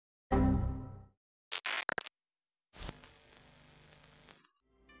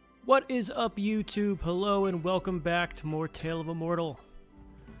What is up, YouTube? Hello and welcome back to more Tale of Immortal.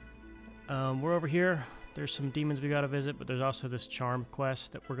 We're over here. There's some demons we gotta visit, but there's also this charm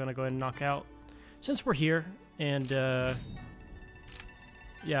quest that we're gonna go ahead and knock out. Since we're here, and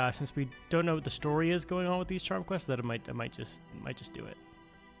yeah, since we don't know what the story is going on with these charm quests, that I might just do it.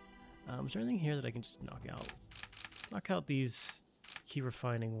 Is there anything here that I can just knock out? Let's knock out these key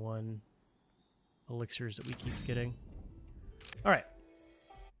refining 1 elixirs that we keep getting. All right.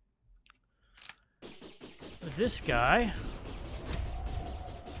 This guy.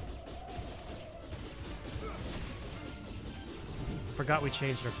 Forgot we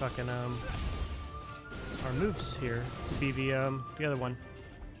changed our fucking our moves here to be the other one.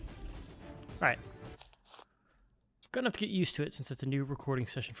 All right. Gonna have to get used to it since it's a new recording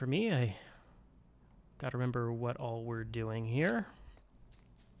session for me. I gotta remember what all we're doing here.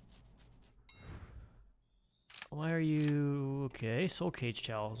 Why are you okay? Soul Cage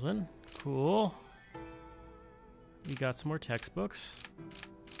Talisman. Cool. You got some more textbooks.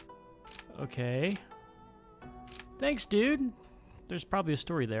 Okay. Thanks, dude. There's probably a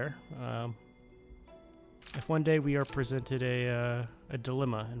story there. If one day we are presented a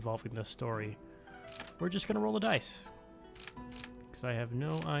dilemma involving this story, we're just gonna roll the dice. Because I have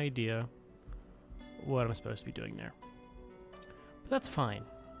no idea what I'm supposed to be doing there. But that's fine.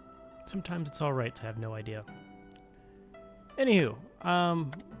 Sometimes it's alright to have no idea. Anywho,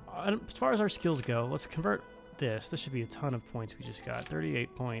 as far as our skills go, let's convert this. This should be a ton of points we just got.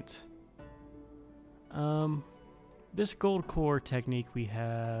 38 points. This gold core technique we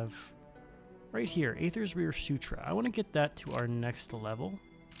have right here, Aether's Rear Sutra. I want to get that to our next level.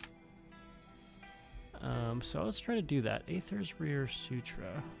 So let's try to do that. Aether's Rear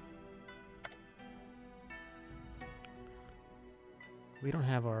Sutra. We don't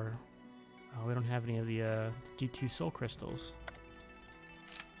have our... Oh, we don't have any of the D2 soul crystals.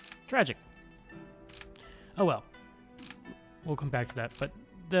 Tragic. Oh well. We'll come back to that, but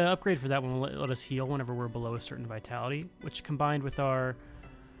the upgrade for that one will let us heal whenever we're below a certain vitality, which combined with our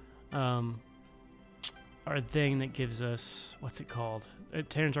thing that gives us, what's it called? It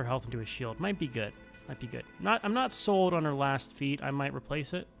turns our health into a shield. Might be good. Might be good. I'm not sold on our last feat. I might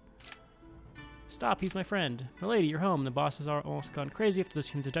replace it. Stop, he's my friend. Milady, you're home. The boss has almost gone crazy after those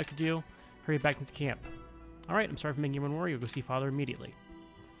humans abducted you. Hurry back into camp. Alright, I'm sorry for making everyone worry. You'll go see Father immediately.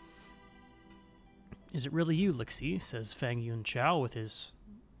 Is it really you, Lixi? Says Fang Yun Chao with his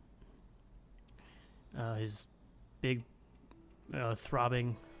big,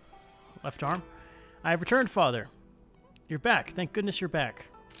 throbbing left arm. I have returned, Father. You're back. Thank goodness you're back.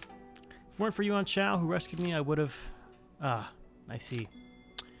 If it weren't for Yuan Chao, who rescued me, I would have... Ah, I see.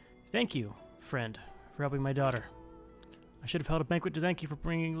 Thank you, friend, for helping my daughter. I should have held a banquet to thank you for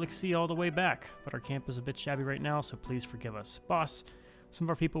bringing Lixi all the way back, but our camp is a bit shabby right now, so please forgive us. Boss, some of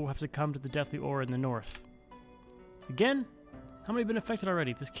our people will have succumbed to the deathly aura in the north. Again? How many have been affected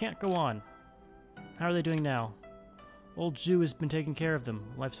already? This can't go on. How are they doing now? Old Zhu has been taking care of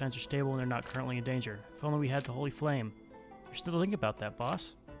them. Life signs are stable and they're not currently in danger. If only we had the Holy Flame. You're still thinking about that,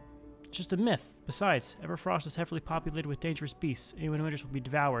 boss? It's just a myth. Besides, Everfrost is heavily populated with dangerous beasts. Anyone who enters will be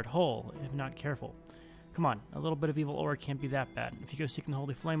devoured whole, if not careful. Come on, a little bit of evil aura can't be that bad. If you go seeking the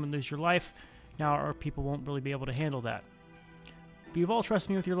Holy Flame and lose your life, now our people won't really be able to handle that. But you've all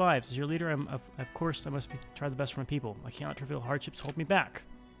trusted me with your lives. As your leader, of course, I must try the best for my people. I cannot trivial hardships hold me back.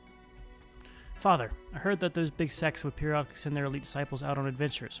 Father, I heard that those big sects would periodically send their elite disciples out on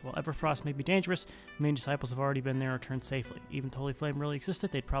adventures. While Everfrost may be dangerous, the main disciples have already been there and returned safely. Even if the Holy Flame really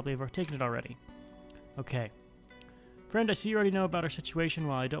existed, they'd probably have taken it already. Okay. Friend, I see you already know about our situation.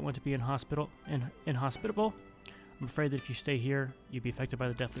 While I don't want to be inhospitable, I'm afraid that if you stay here, you'd be affected by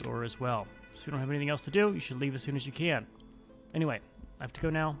the deathly aura as well. So if you don't have anything else to do, you should leave as soon as you can. Anyway, I have to go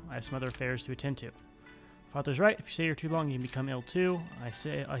now. I have some other affairs to attend to. Father's right. If you stay here too long, you can become ill too. I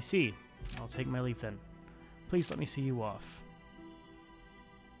see. I'll take my leave then. Please let me see you off.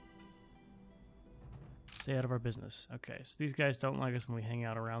 Stay out of our business. Okay, so these guys don't like us when we hang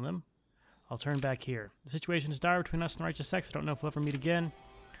out around them. I'll turn back here. The situation is dire between us and the righteous sects. I don't know if we'll ever meet again.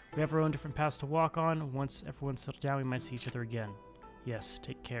 We have our own different paths to walk on. Once everyone's settled down, we might see each other again. Yes,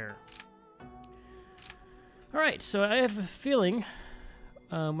 take care. Alright, so I have a feeling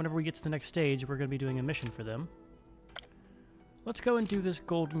whenever we get to the next stage, we're going to be doing a mission for them. Let's go and do this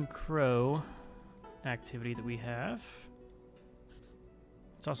Golden Crow activity that we have.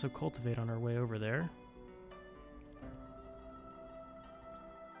 Let's also cultivate on our way over there.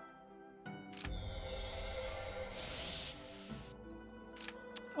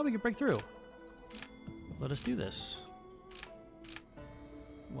 Oh, we can break through. Let us do this.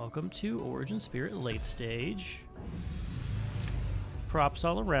 Welcome to Origin Spirit Late Stage. props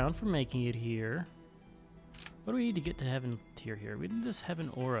all around for making it here. What do we need to get to heaven tier here? We need this heaven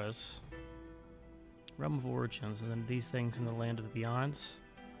auras. Realm of Origins, and then these things in the land of the Beyonds.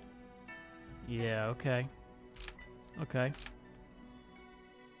 Yeah, okay. Okay.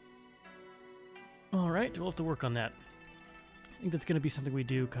 Alright, we'll have to work on that. I think that's going to be something we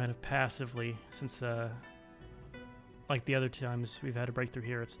do kind of passively, since, like the other times we've had a breakthrough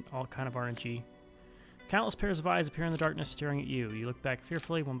here, it's all kind of RNG. Countless pairs of eyes appear in the darkness staring at you. You look back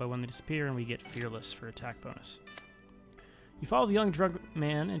fearfully, one by one they disappear, and we get Fearless for attack bonus. You follow the young drug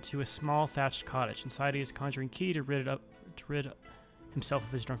man into a small thatched cottage. Inside he is conjuring key to rid himself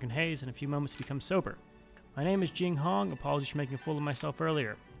of his drunken haze. In a few moments he becomes sober. My name is Jing Hong. Apologies for making a fool of myself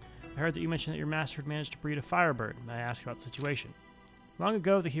earlier. I heard that you mentioned that your master had managed to breed a firebird. May I ask about the situation? Long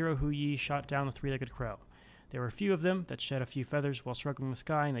ago, the hero Hu Yi shot down the three-legged crow. There were a few of them that shed a few feathers while struggling in the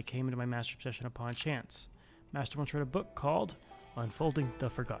sky, and they came into my master's possession upon chance. Master once read a book called Unfolding the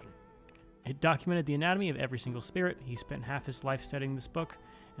Forgotten. It documented the anatomy of every single spirit. He spent half his life studying this book,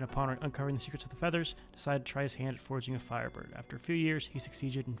 and upon uncovering the secrets of the feathers, decided to try his hand at forging a firebird. After a few years, he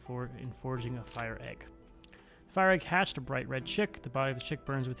succeeded in forging a fire egg. The fire egg hatched a bright red chick. The body of the chick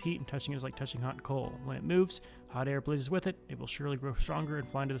burns with heat, and touching it is like touching hot coal. When it moves, hot air blazes with it. It will surely grow stronger and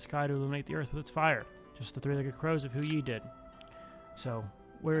fly into the sky to illuminate the earth with its fire, just the three-legged crows of Hu Yi did. So,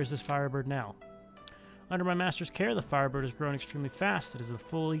 where is this firebird now? Under my master's care, the firebird has grown extremely fast. It is the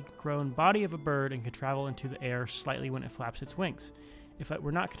fully grown body of a bird and can travel into the air slightly when it flaps its wings. If it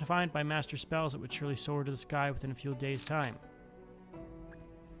were not confined by master's spells, it would surely soar to the sky within a few days' time.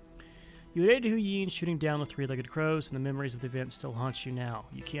 You aided Hu Yi in shooting down the three-legged crows, and the memories of the event still haunt you now.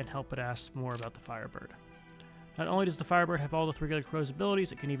 You can't help but ask more about the firebird. Not only does the firebird have all the three-legged crow's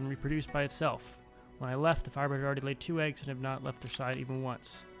abilities, it can even reproduce by itself. When I left, the firebird had already laid 2 eggs and have not left their side even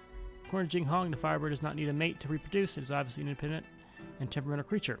once. According to Jing Hong, the firebird does not need a mate to reproduce. It is obviously an independent and temperamental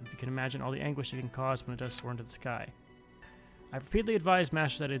creature. You can imagine all the anguish it can cause when it does soar into the sky. I've repeatedly advised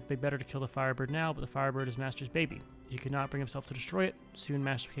Master that it would be better to kill the firebird now, but the firebird is Master's baby. He could not bring himself to destroy it. Soon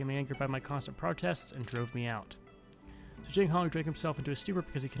Master became angered by my constant protests and drove me out. So Jing Hong drank himself into a stupor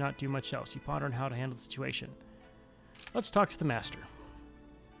because he cannot do much else. You ponder on how to handle the situation. Let's talk to the Master.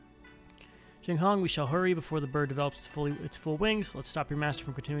 Jing Hong, we shall hurry before the bird develops its full wings. Let's stop your master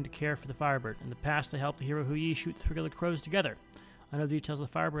from continuing to care for the firebird. In the past, I helped the hero Hu Yi shoot the three-legged crows together. I know the details of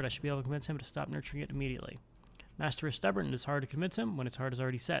the firebird. I should be able to convince him to stop nurturing it immediately. Master is stubborn and it is hard to convince him when its heart is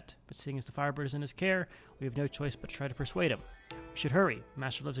already set. But seeing as the firebird is in his care, we have no choice but to try to persuade him. We should hurry.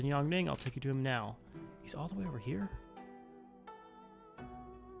 Master lives in Yongning. I'll take you to him now. He's all the way over here?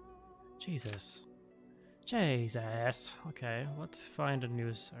 Jesus. Jesus. Okay, let's find our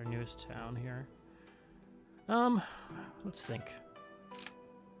newest town here. Let's think.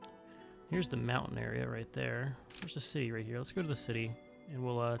 Here's the mountain area right there. There's the city right here. Let's go to the city, and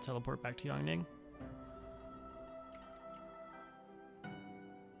we'll teleport back to Yongning.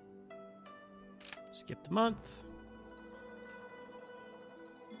 Skip the month.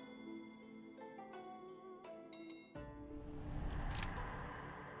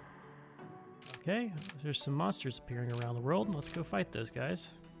 Okay, there's some monsters appearing around the world. Let's go fight those guys.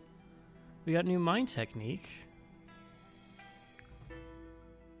 We got a new mine technique.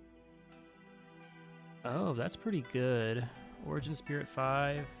 Oh, that's pretty good. Origin Spirit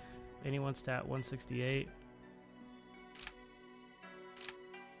 5. Anyone stat 168.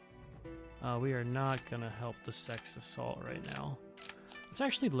 We are not going to help the Sex Assault right now. Let's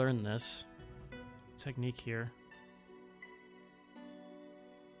actually learn this technique here.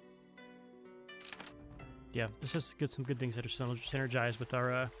 Yeah, let's just get some good things that are synergized with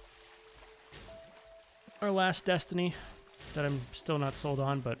our last Destiny that I'm still not sold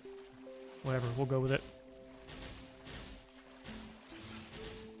on, but whatever, we'll go with it.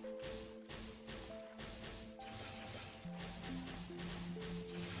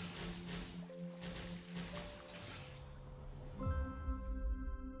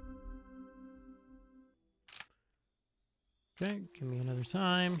 Okay, give me another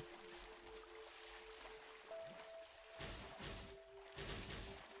time.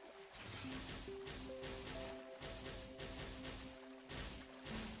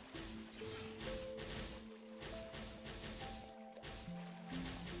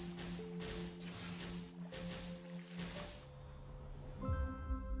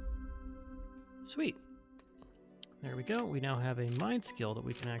 Sweet. There we go. We now have a mind skill that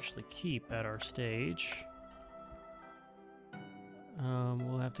we can actually keep at our stage.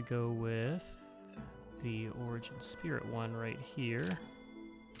 We'll have to go with the Origin Spirit one right here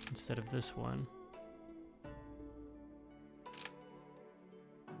instead of this one.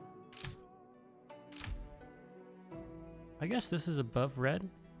 I guess this is above red.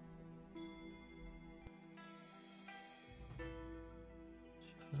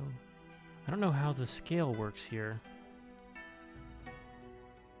 So, I don't know how the scale works here.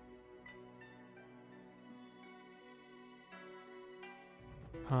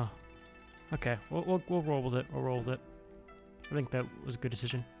 Huh. Okay, we'll roll with it. We'll roll with it. I think that was a good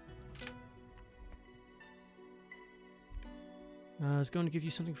decision. I was going to give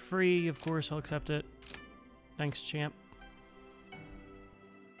you something free. Of course, I'll accept it. Thanks, champ.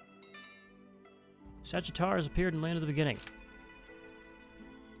 Sagittar has appeared in Land of the Beginning.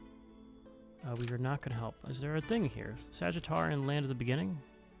 We are not going to help. Is there a thing here? Sagittar in Land of the Beginning?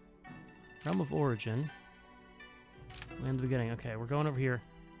 Realm of Origin. Land of the Beginning. Okay, we're going over here.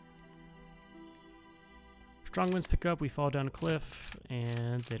 Strong winds pick up, we fall down a cliff,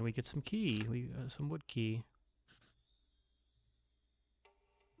 and then we get some key. Some wood key.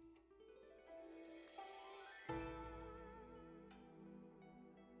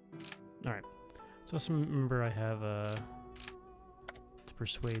 Alright. So let's remember I have to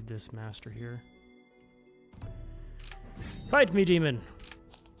persuade this master here. Fight me, demon!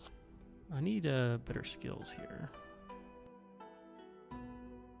 I need better skills here.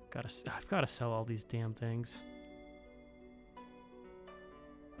 I've got to sell all these damn things.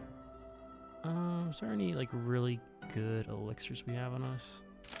 Is there any like really good elixirs we have on us?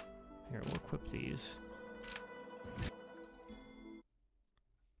 Here, we'll equip these.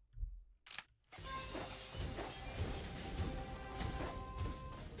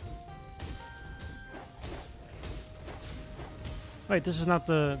 Wait, this is not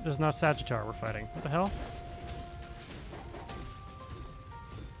Sagittar we're fighting. What the hell?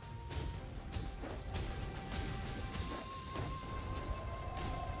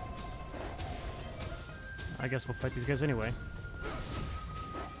 I guess we'll fight these guys anyway.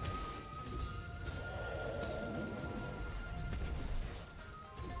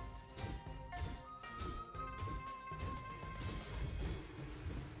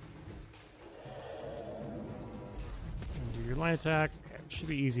 And do your line attack. Okay, should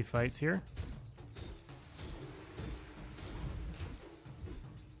be easy fights here.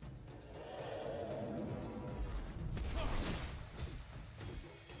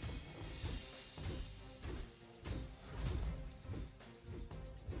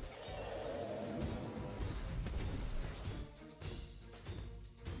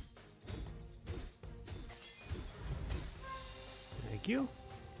 Thank you.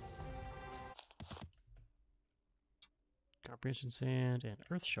 Comprehension Sand and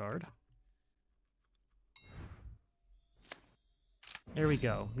Earth Shard. There we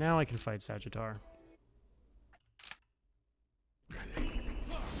go. Now I can fight Sagittar.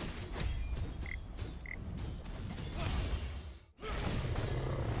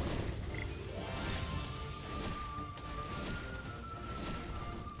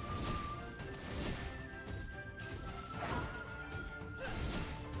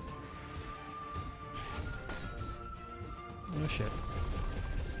 Oh shit.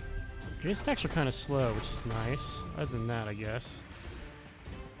 These attacks are kind of slow, which is nice. Other than that, I guess.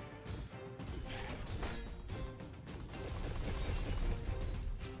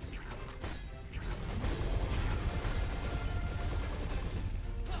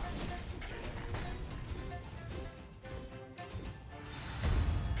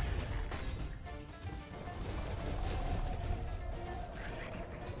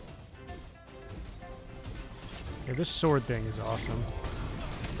 Yeah, this sword thing is awesome.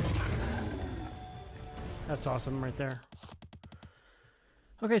 That's awesome right there.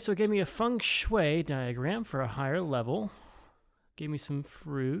 Okay, so it gave me a feng shui diagram for a higher level. Gave me some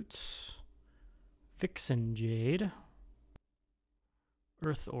fruits. Vixen Jade.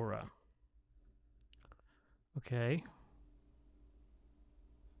 Earth Aura. Okay.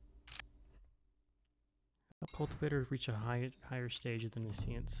 A cultivator reach a higher stage than the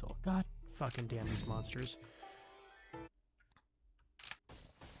Seant Soul. God fucking damn these monsters.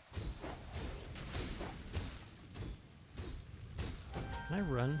 Can I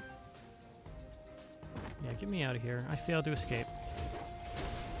run? Yeah, get me out of here. I failed to escape.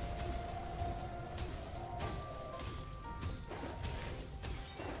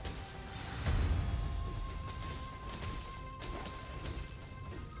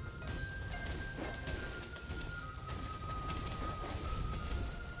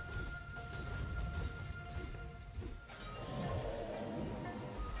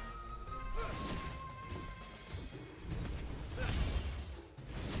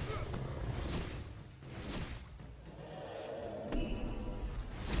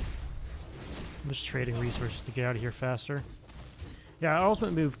 I'm just trading resources to get out of here faster. Yeah, our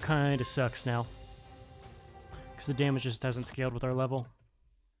ultimate move kind of sucks now. because the damage just hasn't scaled with our level.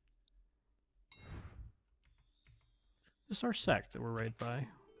 This is our sect that we're raided by.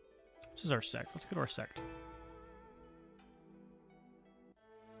 This is our sect. Let's go to our sect.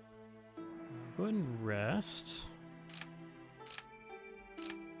 Go ahead and rest.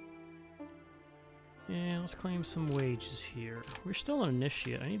 And let's claim some wages here. We're still an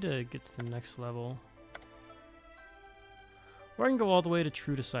initiate. I need to get to the next level. Or I can go all the way to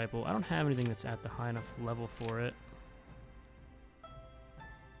True Disciple. I don't have anything that's at the high enough level for it.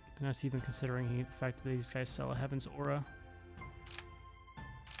 And that's even considering the fact that these guys sell a Heaven's Aura.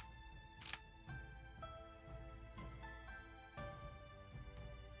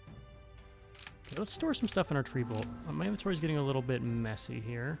 Okay, let's store some stuff in our tree vault. My inventory is getting a little bit messy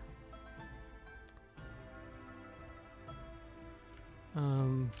here.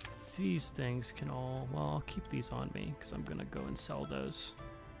 These things can all... Well, I'll keep these on me, because I'm going to go and sell those.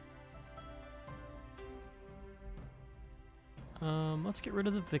 Let's get rid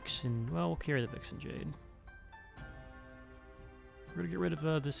of the Vixen. Well, we'll carry the Vixen Jade. We're going to get rid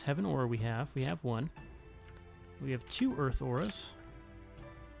of this Heaven Aura we have. We have one. We have 2 Earth Auras.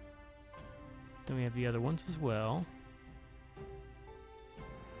 Then we have the other ones as well.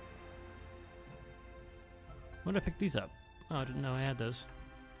 When did I pick these up? Oh, I didn't know I had those.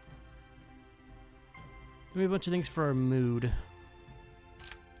 Then we have a bunch of things for our mood.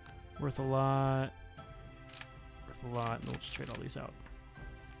 Worth a lot. Worth a lot. And we'll just trade all these out.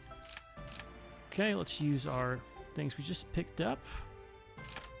 Okay, let's use our things we just picked up.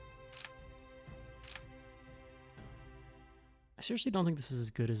 I seriously don't think this is as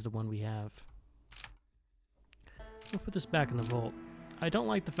good as the one we have. We'll put this back in the vault. I don't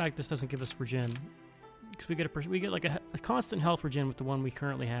like the fact this doesn't give us regen. Because we get like a constant health regen with the one we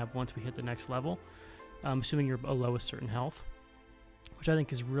currently have once we hit the next level. Assuming you're below a certain health. Which I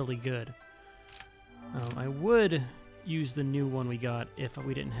think is really good. I would use the new one we got if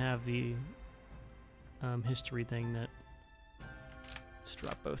we didn't have the history thing that... Let's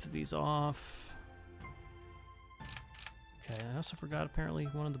drop both of these off. Okay, I also forgot apparently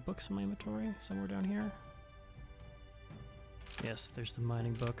one of the books in my inventory somewhere down here. Yes, there's the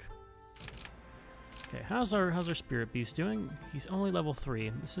mining book. Okay, how's our spirit beast doing? He's only level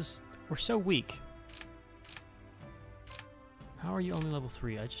 3. We're so weak. How are you only level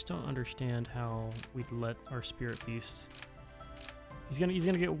 3? I just don't understand how we'd let our spirit beast. He's gonna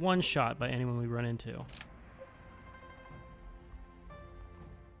get one shot by anyone we run into.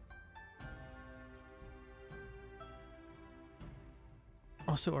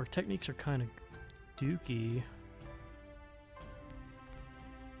 Also, our techniques are kind of dookie.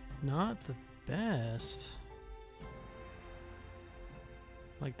 Not the best.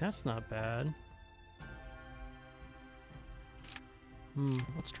 Like, that's not bad.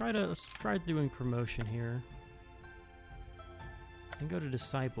 Let's try doing promotion here. And go to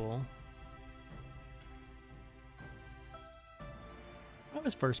Disciple. I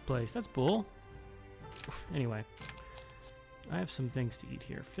was first place. That's bull. Anyway. I have some things to eat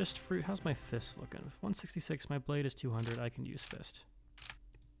here. Fist fruit. How's my fist looking? 166. My blade is 200. I can use fist.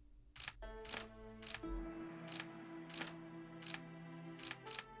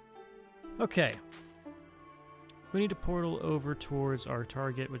 Okay. We need a portal over towards our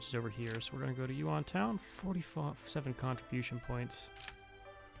target, which is over here. So we're going to go to Yuan Town. 47 contribution points.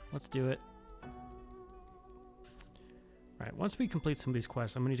 Let's do it. Alright, once we complete some of these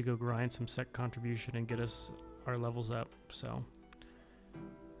quests, I'm going to need to go grind some sec contribution and get us our levels up. So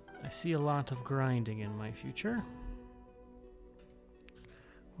I see a lot of grinding in my future.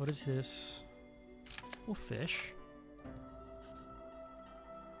 What is this? Well, fish.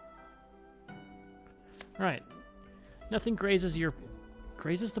 Alright. Nothing grazes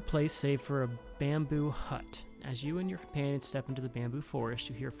the place save for a bamboo hut. As you and your companions step into the bamboo forest,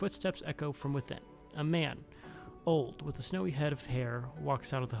 you hear footsteps echo from within. A man, old, with a snowy head of hair,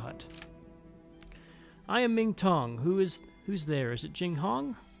 walks out of the hut. I am Ming Tong. Who's there? Is it Jing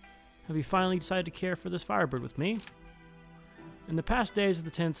Hong? Have you finally decided to care for this firebird with me? In the past days of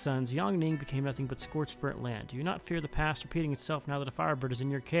the 10th Suns, Yangning became nothing but scorched burnt land. Do you not fear the past repeating itself now that a firebird is in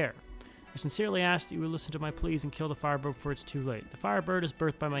your care? I sincerely ask that you would listen to my pleas and kill the firebird before it's too late. The firebird is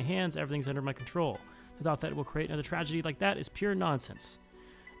birthed by my hands, everything's under my control. The thought that it will create another tragedy like that is pure nonsense.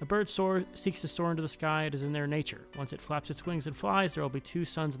 A bird seeks to soar into the sky, it is in their nature. Once it flaps its wings and flies, there will be 2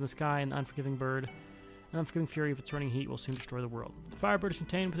 suns in the sky, and the unforgiving bird, an unforgiving fury of its running heat will soon destroy the world. The firebird is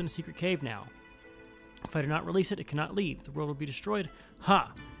contained within a secret cave now. If I do not release it, it cannot leave. The world will be destroyed.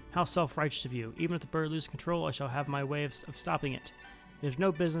 Ha! How self-righteous of you. Even if the bird loses control, I shall have my way of stopping it. It is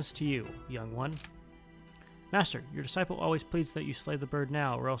no business to you, young one. Master, your disciple always pleads that you slay the bird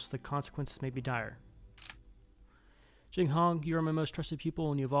now, or else the consequences may be dire. Jing Hong, you are my most trusted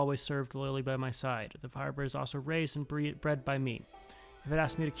pupil, and you have always served loyally by my side. The Firebird is also raised and bred by me. If it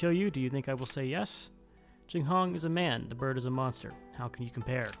asks me to kill you, do you think I will say yes? Jing Hong is a man, the bird is a monster. How can you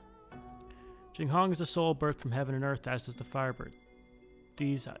compare? Jing Hong is a soul birthed from heaven and earth, as does the Firebird.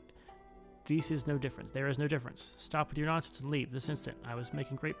 These is no difference. There is no difference. Stop with your nonsense and leave this instant. I was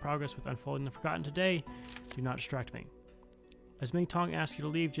making great progress with unfolding the forgotten today. Do not distract me. As Ming Tong asks you to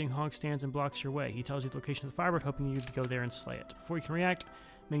leave, Jing Hong stands and blocks your way. He tells you the location of the Firebird, hoping you to go there and slay it. Before you can react,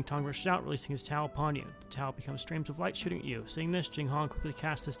 Ming Tong rushes out, releasing his towel upon you. The towel becomes streams of light shooting at you. Seeing this, Jing Hong quickly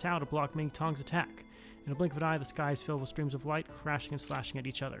casts his towel to block Ming Tong's attack. In a blink of an eye, the sky is filled with streams of light, crashing and slashing at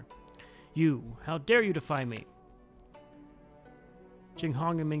each other. You! How dare you defy me! Jing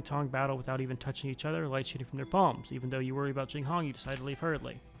Hong and Ming Tong battle without even touching each other, light shooting from their palms. Even though you worry about Jing Hong, you decide to leave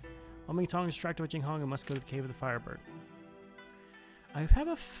hurriedly. While Ming Tong is distracted by Jing Hong and must go to the cave of the Firebird. I have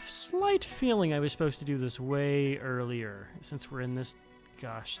a slight feeling I was supposed to do this way earlier, since we're in this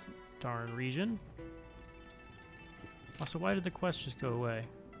gosh darn region. Also, why did the quest just go away?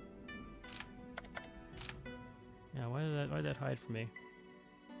 Yeah, why did that hide from me?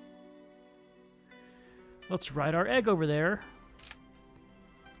 Let's ride our egg over there.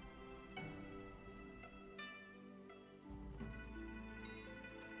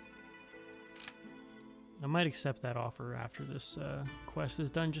 I might accept that offer after this quest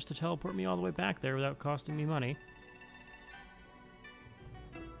is done, just to teleport me all the way back there without costing me money.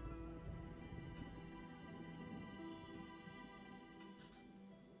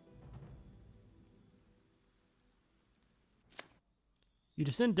 You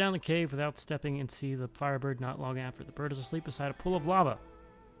descend down the cave without stepping and see the Firebird not long after. The bird is asleep beside a pool of lava.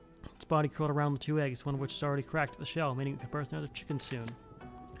 Its body curled around the two eggs, one of which is already cracked at the shell, meaning it could birth another chicken soon.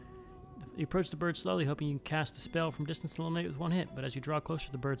 You approach the bird slowly, hoping you can cast a spell from distance to eliminate it with one hit, but as you draw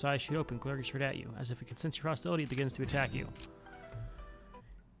closer, the bird's eyes shoot open, glaring straight at you. As if it can sense your hostility, it begins to attack you.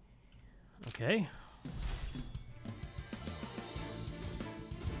 Okay.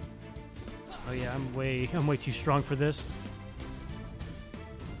 Oh yeah, I'm way too strong for this.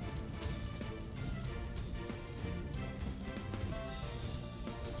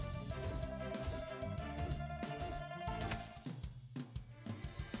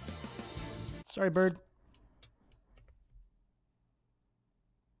 Sorry, bird.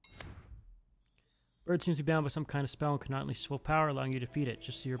 Bird seems to be bound by some kind of spell and could not unleash its full power, allowing you to defeat it.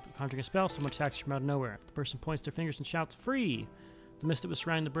 Just as you're conjuring a spell, someone attacks you from out of nowhere. The person points their fingers and shouts, "Free!" The mist that was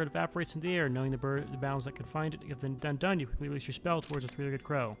surrounding the bird evaporates in the air. Knowing the bounds that confined it have been undone, you quickly release your spell towards a three-legged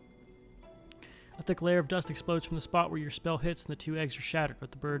crow. A thick layer of dust explodes from the spot where your spell hits, and the two eggs are shattered,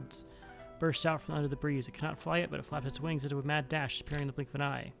 but the bird bursts out from under the breeze. It cannot fly yet, but it flaps its wings into a mad dash, disappearing in the blink of an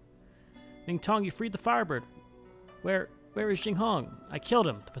eye. Ming Tong, you freed the Firebird. Where is Jing Hong? I killed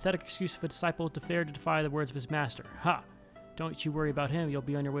him. The pathetic excuse of a disciple to dare to defy the words of his master. Ha! Don't you worry about him. You'll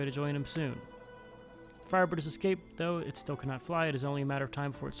be on your way to join him soon. The Firebird has escaped, though it still cannot fly. It is only a matter of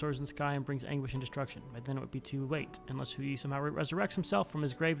time before it soars in the sky and brings anguish and destruction. By then it would be too late. Unless he somehow resurrects himself from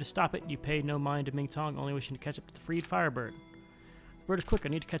his grave to stop it, you pay no mind to Ming Tong, only wishing to catch up to the freed Firebird. The bird is quick. I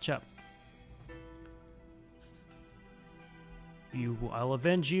need to catch up. I'll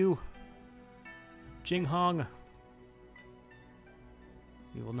avenge you. Jing Hong,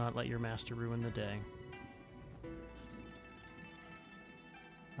 we will not let your master ruin the day.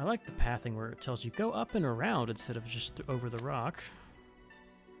 I like the pathing where it tells you go up and around instead of just over the rock.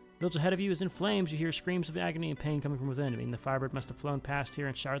 The village ahead of you is in flames. You hear screams of agony and pain coming from within. I mean, the Firebird must have flown past here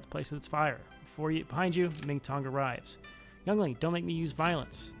and showered the place with its fire. Behind you, Ming Tong arrives. Youngling, don't make me use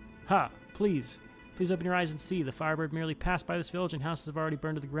violence. Ha! Please. Please open your eyes and see. The Firebird merely passed by this village and houses have already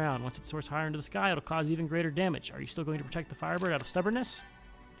burned to the ground. Once it soars higher into the sky, it'll cause even greater damage. Are you still going to protect the Firebird out of stubbornness?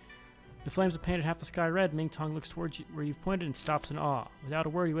 The flames have painted half the sky red. Ming Tong looks towards you where you've pointed and stops in awe. Without a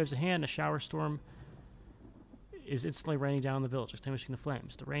word, he waves a hand. A shower storm is instantly raining down on the village, extinguishing the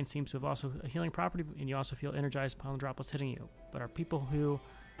flames. The rain seems to have also a healing property, and you also feel energized upon the droplets hitting you. But are people who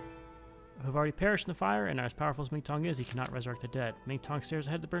have already perished in the fire, and as powerful as Ming Tong is, he cannot resurrect the dead. Ming Tong stares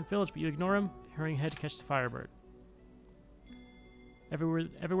ahead of the burnt village, but you ignore him, hurrying ahead to catch the Firebird.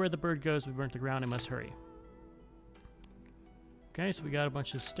 Everywhere the bird goes, we burn to the ground and must hurry. Okay, so we got a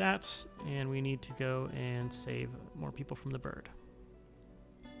bunch of stats, and we need to go and save more people from the bird.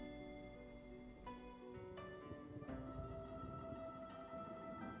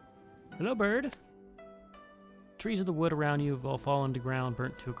 Hello, bird. Trees of the wood around you have all fallen to ground,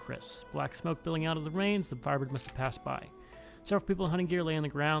 burnt to a crisp. Black smoke billowing out of the rains, the Firebird must have passed by. Several people in hunting gear lay on the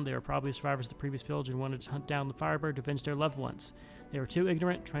ground. They were probably survivors of the previous village and wanted to hunt down the Firebird to avenge their loved ones. They were too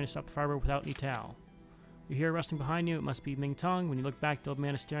ignorant, trying to stop the Firebird without any towel. You hear resting behind you. It must be Ming Tong. When you look back, the old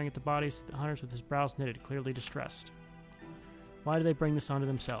man is staring at the bodies of the hunters with his brows knitted, clearly distressed. Why did they bring this onto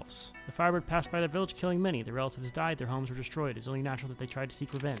themselves? The Firebird passed by their village, killing many. Their relatives died, their homes were destroyed. It's only natural that they tried to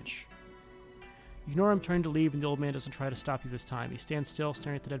seek revenge. You ignore him, turning to leave, and the old man doesn't try to stop you this time. He stands still,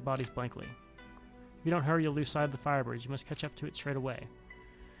 staring at the dead bodies blankly. If you don't hurry, you'll lose sight of the Firebirds. You must catch up to it straight away.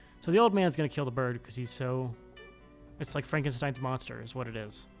 So the old man's going to kill the bird because he's so... It's like Frankenstein's monster is what it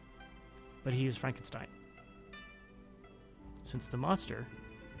is. But he is Frankenstein. Since the monster...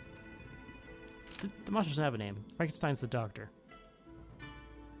 The monster doesn't have a name. Frankenstein's the doctor.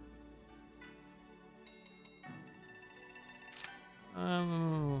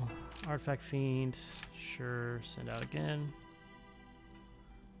 Artifact Fiend. Sure, send out again.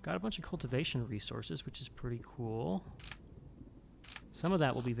 Got a bunch of cultivation resources, which is pretty cool. Some of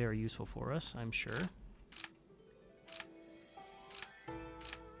that will be very useful for us, I'm sure.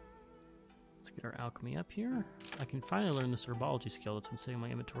 Let's get our alchemy up here. I can finally learn this herbology skill that's been sitting in my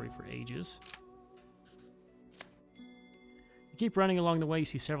inventory for ages. You keep running along the way, you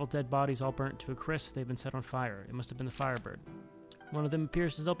see several dead bodies all burnt to a crisp. They've been set on fire. It must have been the Firebird. One of them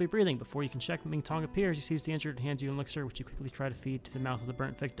appears to still be breathing. Before you can check, Ming Tong appears. He sees the injured and hands you an elixir, which you quickly try to feed to the mouth of the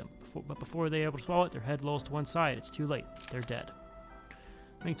burnt victim. But before they're able to swallow it, their head lolls to one side. It's too late. They're dead.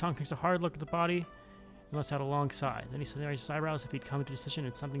 Ming Tong takes a hard look at the body and lets out a long sigh. Then he suddenly raises his eyebrows if he'd come to a decision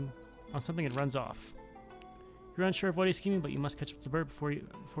on something and runs off. You're unsure of what he's scheming, but you must catch up to the bird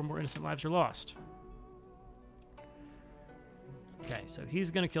before more innocent lives are lost. Okay, so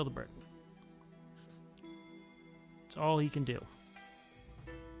he's going to kill the bird. That's all he can do.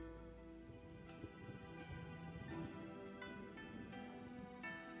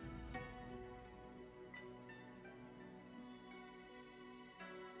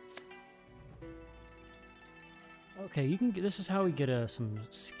 Okay, you can get, this is how we get some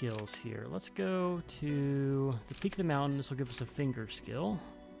skills here. Let's go to the peak of the mountain. This will give us a finger skill.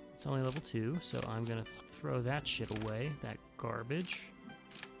 It's only level 2, so I'm going to throw that shit away, that garbage.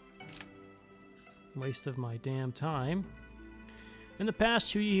 Waste of my damn time. In the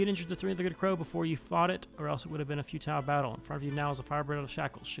past, Chuyi had injured the three-legged crow before you fought it, or else it would have been a futile battle. In front of you now is a Firebird out of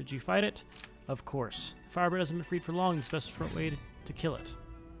shackles. Should you fight it? Of course. The Firebird hasn't been freed for long. It's the best way to kill it.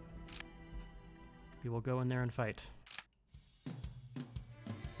 We will go in there and fight.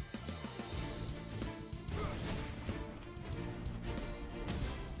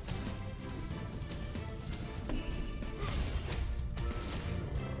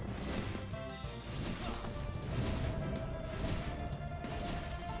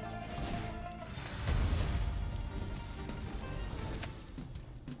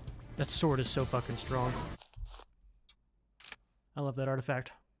 That sword is so fucking strong. I love that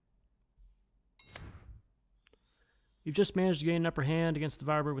artifact. You've just managed to gain an upper hand against the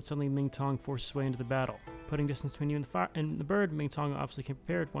Firebird, but suddenly Ming Tong forces his way into the battle. Putting distance between you and the bird, Ming Tong obviously came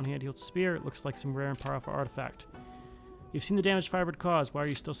prepared. One hand wields a spear. It looks like some rare and powerful artifact. You've seen the damage Firebird caused. Why are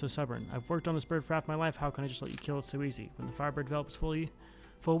you still so stubborn? I've worked on this bird for half my life. How can I just let you kill it so easy? When the Firebird develops full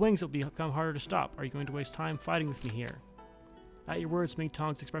wings, it will become harder to stop. Are you going to waste time fighting with me here? At your words, Ming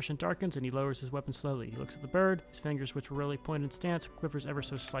Tong's expression darkens and he lowers his weapon slowly. He looks at the bird. His fingers, which were really pointed in stance, quivers ever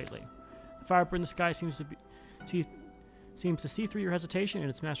so slightly. The Firebird in the sky seems to see through your hesitation in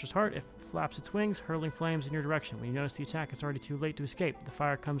its master's heart. It flaps its wings, hurling flames in your direction. When you notice the attack, it's already too late to escape. The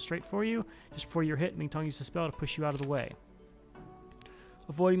fire comes straight for you. Just before you're hit, Ming Tong uses a spell to push you out of the way.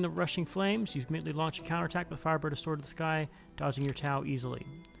 Avoiding the rushing flames, you immediately launch a counterattack, but the Firebird is soared to the sky, dodging your Tao easily.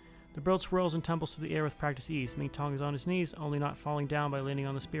 The bird swirls and tumbles through the air with practiced ease. Ming Tong is on his knees, only not falling down by landing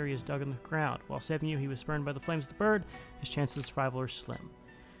on the spear he has dug in the ground. While saving you, he was burned by the flames of the bird. His chances of survival are slim.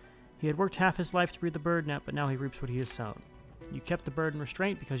 He had worked half his life to breed the bird, but now he reaps what he has sown. You kept the bird in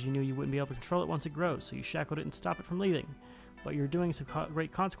restraint because you knew you wouldn't be able to control it once it grows, so you shackled it and stopped it from leaving. But you're doing some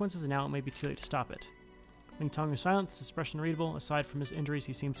great consequences, and now it may be too late to stop it. Ming Tong is silent, his expression readable. Aside from his injuries,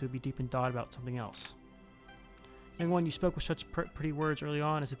 he seems to be deep in thought about something else. Young one, you spoke with such pretty words early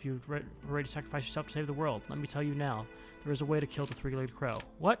on as if you were ready to sacrifice yourself to save the world. Let me tell you now, there is a way to kill the three-legged crow.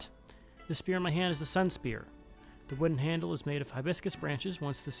 What? This spear in my hand is the Sun Spear. The wooden handle is made of hibiscus branches.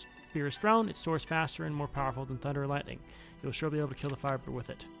 Once the spear is thrown, it soars faster and more powerful than thunder or lightning. You'll sure be able to kill the Firebird with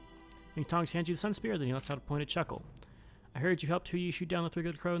it. Ming Tong hands you the Sun Spear, then he lets out a pointed chuckle. I heard you helped Huyi shoot down the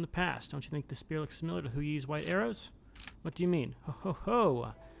three-legged crow in the past. Don't you think this spear looks similar to Huyi's white arrows? What do you mean? Ho ho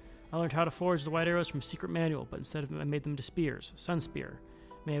ho! I learned how to forge the white arrows from a secret manual, but instead I made them into spears. Sun Spear.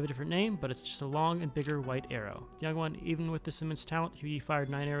 May have a different name, but it's just a long and bigger white arrow. Young one, even with this immense talent, Huyi fired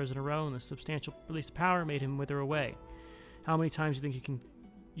 9 arrows in a row, and the substantial release of power made him wither away. How many times do you think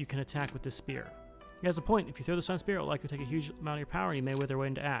you can attack with this spear? He has a point. If you throw the Sun Spear, it will likely take a huge amount of your power, and you may wither away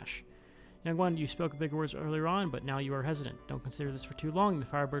into ash. Young one, you spoke big words earlier on, but now you are hesitant. Don't consider this for too long. The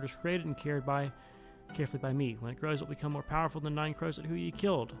Firebird was created and carried by carefully by me. When it grows, it will become more powerful than 9 crows that who you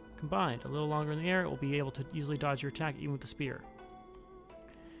killed. Combined, a little longer in the air, it will be able to easily dodge your attack even with the spear.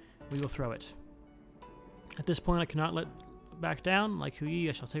 We will throw it. At this point, I cannot let back down. Like Hui,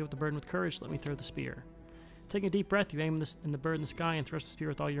 I shall take up the burden with courage. Let me throw the spear. Taking a deep breath, you aim in the bird in the sky and thrust the spear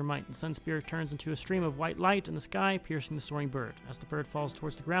with all your might. The sun spear turns into a stream of white light in the sky, piercing the soaring bird. As the bird falls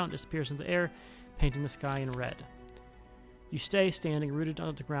towards the ground, it disappears into the air, painting the sky in red. You stay standing, rooted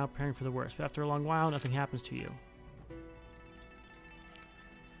on the ground, preparing for the worst. But after a long while, nothing happens to you.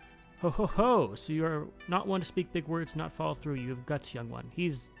 Ho ho ho! So you are not one to speak big words, not follow through. You have guts, young one.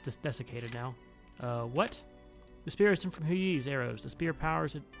 He's desiccated now. What? The spear isn't from Huyi's arrows. The spear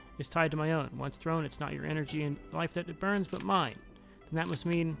powers is tied to my own. Once thrown, it's not your energy and life that it burns, but mine. Then that must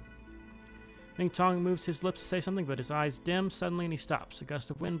mean... Ming Tong moves his lips to say something, but his eyes dim suddenly and he stops. A gust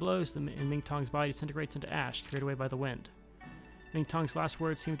of wind blows, and Ming Tong's body disintegrates into ash, carried away by the wind. Ming Tong's last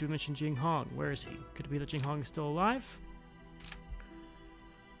words seem to mention Jing Hong. Where is he? Could it be that Jing Hong is still alive?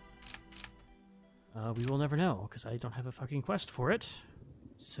 We will never know, because I don't have a fucking quest for it.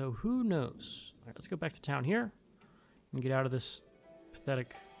 So who knows? Alright, let's go back to town here and get out of this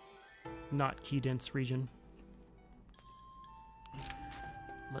pathetic, not key-dense region.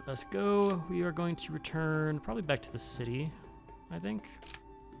 Let us go. We are going to return probably back to the city, I think.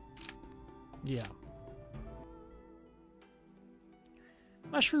 Yeah.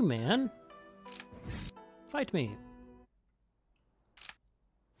 Mushroom Man, fight me.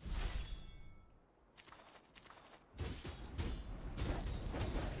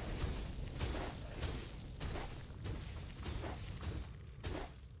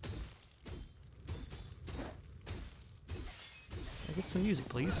 I get some music,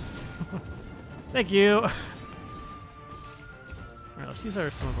 please. Thank you. All right, let's use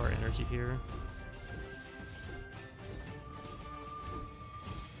some of our energy here.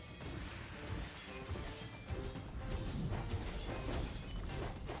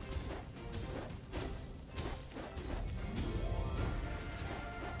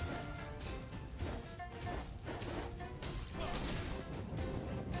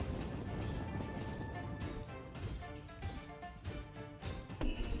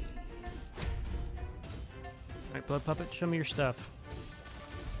 Alright, Blood Puppet, show me your stuff.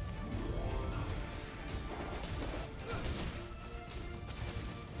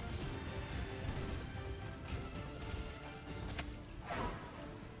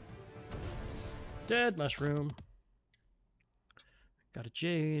 Dead mushroom. Got a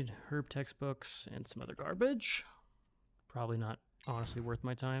jade, herb textbooks, and some other garbage. Probably not honestly worth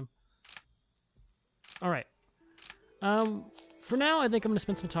my time. Alright. For now, I think I'm going to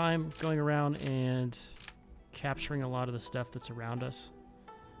spend some time going around and capturing a lot of the stuff that's around us.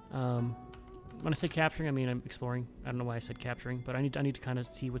 When I say capturing, I mean I'm exploring. I don't know why I said capturing, but I need to kind of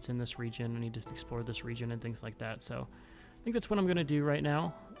see what's in this region. I need to explore this region and things like that. So I think that's what I'm going to do right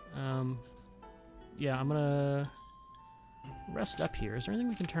now. Yeah, I'm going to rest up here. Is there anything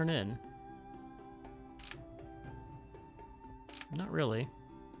we can turn in? Not really.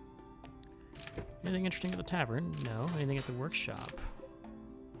 Anything interesting at the tavern? No. Anything at the workshop?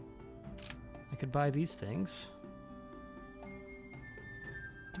 I could buy these things.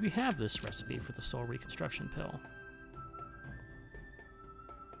 Do we have this recipe for the soul reconstruction pill?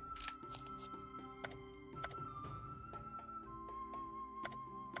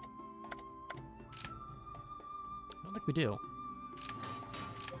 I don't think we do.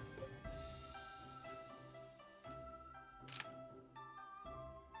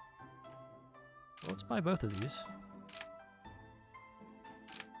 Well, let's buy both of these.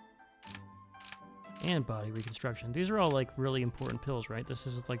 And body reconstruction. These are all like really important pills, right? This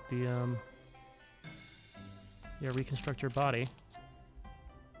is like the yeah, reconstruct your body.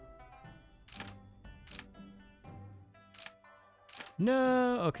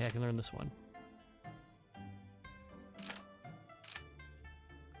 No, okay, I can learn this one.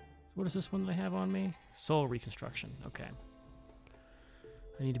 What is this one that I have on me? Soul reconstruction. Okay.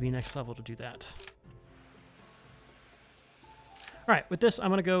 I need to be next level to do that. All right, with this,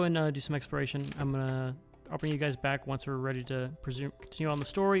 I'm gonna go and do some exploration. I'll bring you guys back once we're ready to continue on the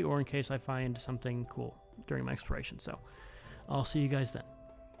story, or in case I find something cool during my exploration. So, I'll see you guys then.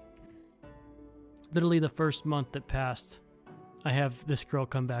 Literally the first month that passed, I have this girl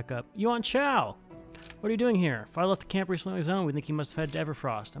come back up. Yuan Chao! What are you doing here? Father left the camp recently on his own. We think he must have headed to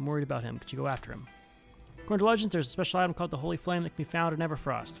Everfrost. I'm worried about him. Could you go after him? According to legends, there's a special item called the Holy Flame that can be found in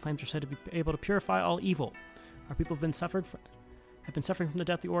Everfrost. Flames are said to be able to purify all evil. Our people have been suffering from the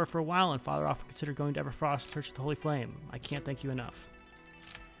deathly aura for a while, and Father often considered going to Everfrost to search for the Holy Flame. I can't thank you enough.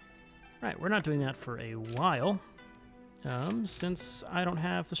 Right, we're not doing that for a while. since I don't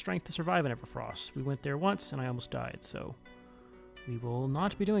have the strength to survive in Everfrost. We went there once, and I almost died, so we will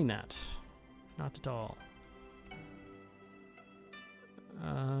not be doing that. Not at all.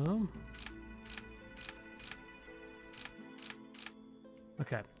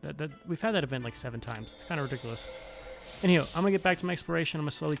 Okay, we've had that event like 7 times. It's kind of ridiculous. Anyhow, I'm gonna get back to my exploration. I'm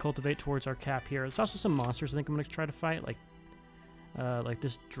gonna slowly cultivate towards our cap here. There's also some monsters I think I'm gonna try to fight, like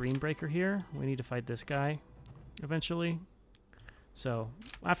this Dreambreaker here. We need to fight this guy eventually. So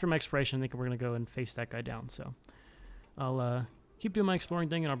after my exploration, I think we're gonna go and face that guy down. So I'll keep doing my exploring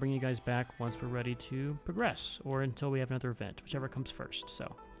thing, and I'll bring you guys back once we're ready to progress, or until we have another event, whichever comes first.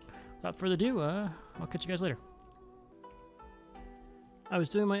 So without further ado, I'll catch you guys later. I was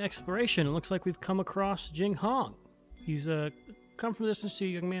doing my exploration. It looks like we've come across Jing Hong. He's come from the distance, see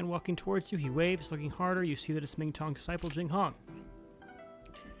a young man walking towards you. He waves, looking harder. You see that it's Ming Tong's disciple, Jing Hong.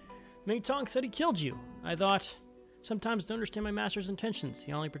 Ming Tong said he killed you. I thought, sometimes don't understand my master's intentions.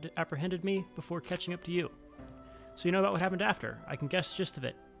 He only apprehended me before catching up to you. So you know about what happened after. I can guess the gist of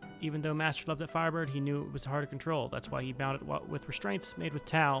it. Even though Master loved that firebird, he knew it was hard to control. That's why he bound it with restraints made with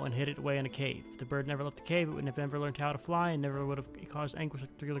Tao and hid it away in a cave. If the bird never left the cave, it would have never learned how to fly and never would have caused anguish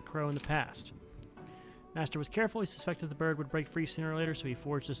like a particular crow in the past. Master was careful. He suspected the bird would break free sooner or later, so he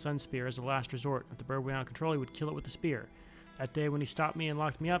forged the sun spear as a last resort. If the bird went out of control, he would kill it with the spear. That day when he stopped me and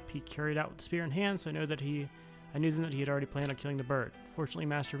locked me up, he carried out with the spear in hand, so I knew then that he had already planned on killing the bird. Fortunately,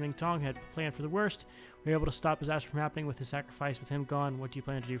 Master Ming Tong had planned for the worst. We were able to stop disaster from happening with his sacrifice. With him gone, what do you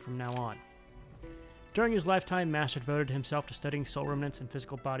plan to do from now on? During his lifetime, Master devoted himself to studying soul remnants and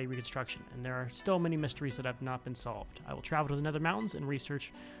physical body reconstruction, and there are still many mysteries that have not been solved. I will travel to the Nether Mountains and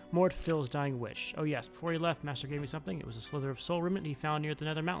research more to fulfill his dying wish. Oh yes, before he left, Master gave me something. It was a slither of soul remnant he found near the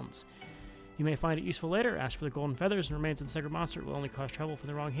Nether Mountains. You may find it useful later. Ask for the golden feathers and remains of the sacred monster. It will only cause trouble from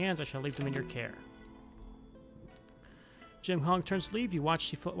the wrong hands. I shall leave them in your care. Jim Hong turns to leave. You watch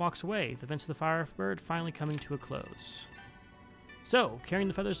as he walks away. The events of the firebird finally coming to a close. So, carrying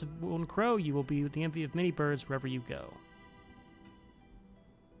the feathers of Golden Crow, you will be the envy of many birds wherever you go.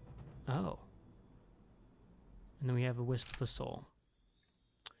 Oh. And then we have a wisp of a soul.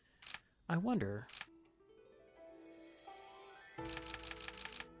 I wonder...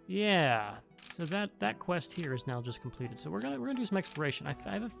 Yeah, so that quest here is now just completed. So we're gonna do some exploration. I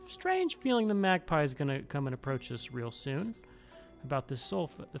have a strange feeling the magpie is gonna come and approach us real soon about this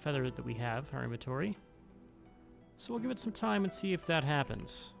soul, the feather that we have in our inventory. So we'll give it some time and see if that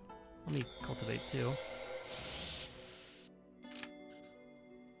happens. Let me cultivate too.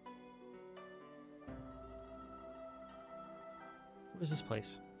 What is this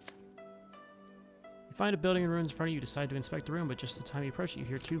place? You find a building in ruins in front of you, decide to inspect the room, but just the time you approach it, you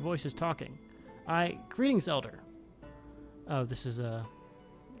hear 2 voices talking. Greetings, Elder. Oh, this is the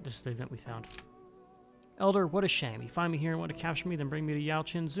event we found. Elder, what a shame. You find me here and want to capture me, then bring me to Yao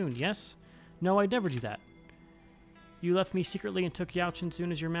Chin Zun, yes? No, I'd never do that. You left me secretly and took Yao Chin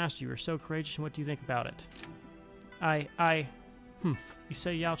Zun as your master. You are so courageous, and what do you think about it? You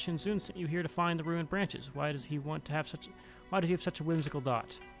say Yao Chin Zun sent you here to find the ruined branches. Why does he have such a whimsical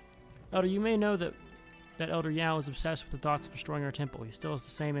thought? Elder, you may know that Elder Yao is obsessed with the thoughts of destroying our temple. He still has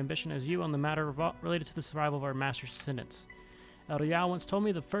the same ambition as you on the matter related to the survival of our master's descendants. Elder Yao once told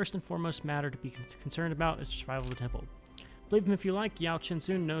me the first and foremost matter to be concerned about is the survival of the temple. Believe him if you like, Yao Chin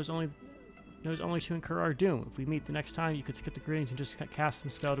Zun knows only to incur our doom. If we meet the next time, you could skip the greetings and just cast some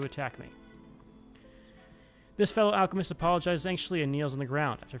spell to attack me. This fellow alchemist apologizes anxiously and kneels on the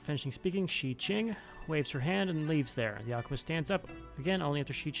ground. After finishing speaking, Shi Qing waves her hand and leaves there. The alchemist stands up again only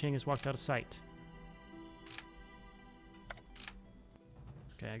after Shi Qing has walked out of sight.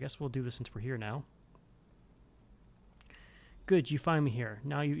 Okay, I guess we'll do this since we're here now. Good, you find me here.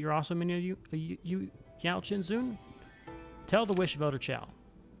 Now you're also you Yao Chin Zun? Tell the wish of Elder Chao.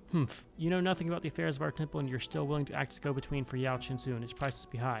 You know nothing about the affairs of our temple, and you're still willing to act as go-between for Yao Chin Zun. His price must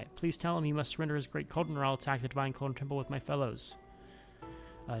be high. Please tell him he must surrender his great cauldron, or I'll attack the divine cauldron temple with my fellows.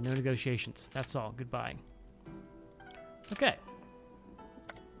 No negotiations. That's all. Goodbye. Okay.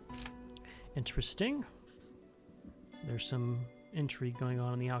 Interesting. There's some intrigue going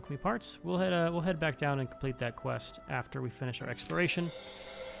on in the alchemy parts. We'll head back down and complete that quest after we finish our exploration.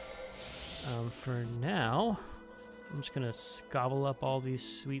 For now, I'm just gonna gobble up all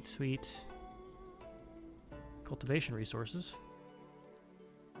these sweet cultivation resources.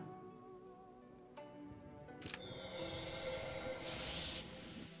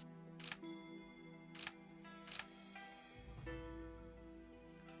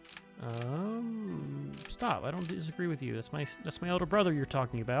 Stop. I don't disagree with you. That's my elder brother you're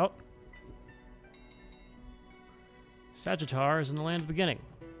talking about. Sagittar is in the land of beginning.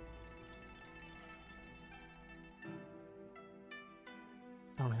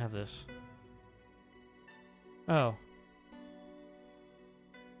 I don't have this. Oh.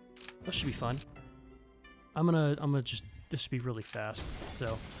 This should be fun. I'm gonna just, this should be really fast.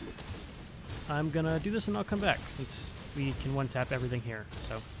 So, I'm gonna do this and I'll come back since we can one-tap everything here.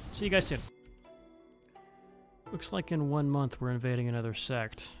 So, see you guys soon. Looks like in 1 month we're invading another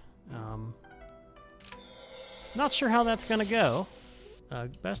sect. Not sure how that's gonna go.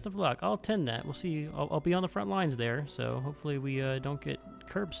 Best of luck. I'll attend that. We'll see. I'll be on the front lines there, so hopefully we don't get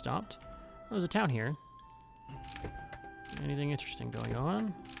curb stomped. Oh, there's a town here. Anything interesting going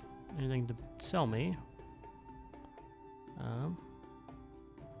on? Anything to sell me? I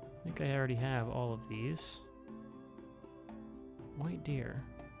think I already have all of these. White deer.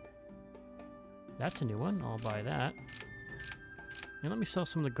 That's a new one. I'll buy that. And let me sell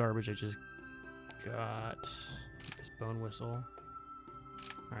some of the garbage I just got. This bone whistle.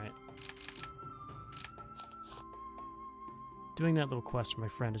 Alright. Doing that little quest for my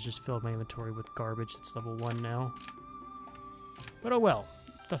friend has just filled my inventory with garbage. It's level 1 now. But oh well.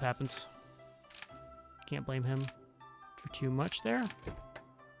 Stuff happens. Can't blame him for too much there.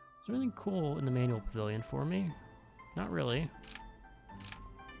 Is there anything cool in the manual pavilion for me? Not really.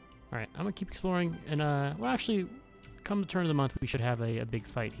 Alright, I'm gonna keep exploring, and well actually, come the turn of the month we should have a big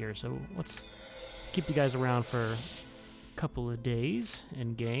fight here, so let's keep you guys around for a couple of days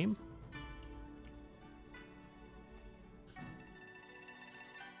in game.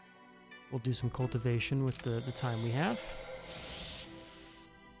 We'll do some cultivation with the time we have.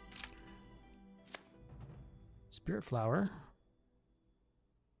 Spirit flower.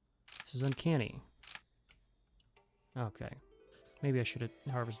 This is uncanny. Okay. Maybe I should have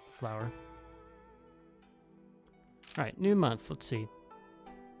harvested the flower. Alright, new month. Let's see.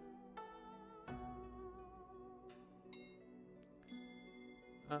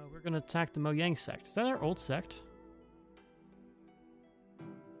 We're going to attack the Mojang sect. Is that our old sect?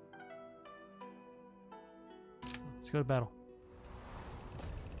 Let's go to battle.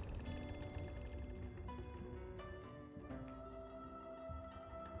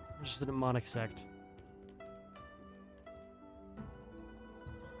 We're just a demonic sect.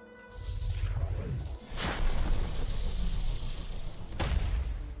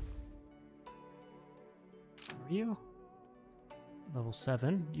 You? Level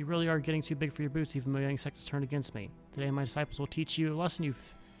 7. You really are getting too big for your boots. Even Mojang sect has turned against me. Today my disciples will teach you a lesson you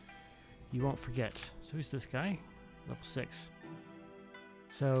won't forget. So who's this guy? Level 6.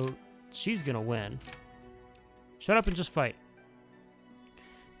 So she's gonna win. Shut up and just fight.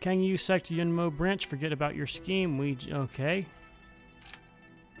 Can you sect Yunmo branch? Forget about your scheme. Okay.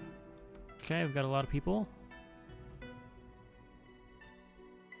 Okay, we've got a lot of people.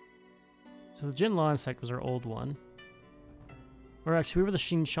 So the Jinlan sect was our old one. Or actually, we were the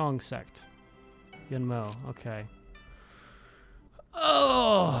Xinjiang sect. Yunmo, okay.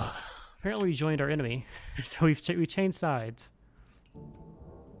 Oh! Apparently we joined our enemy. So we changed sides.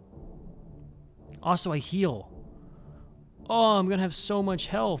 Also, I heal. Oh, I'm gonna have so much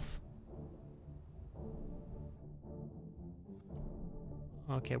health.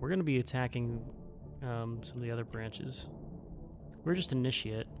 Okay, we're gonna be attacking some of the other branches. We're just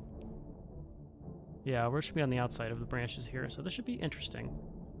initiate. Yeah, we're should be on the outside of the branches here, so this should be interesting.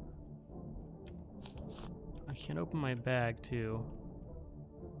 I can open my bag too.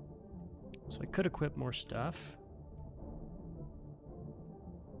 So I could equip more stuff.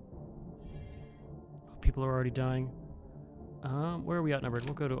 People are already dying. Where are we outnumbered?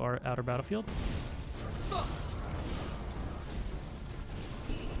 We'll go to our outer battlefield.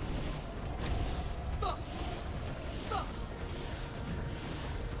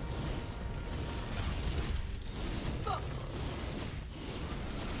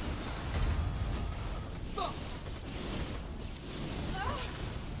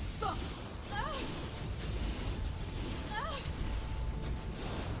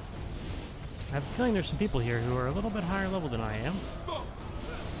 I have a feeling there's some people here who are a little bit higher level than I am.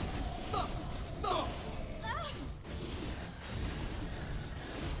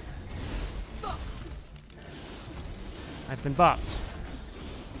 I've been bopped.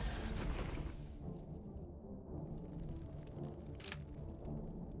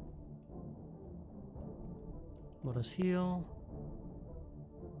 Let us heal.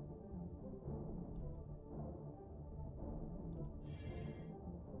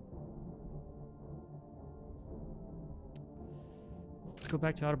 Go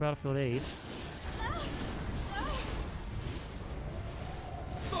back to Outer Battlefield 8.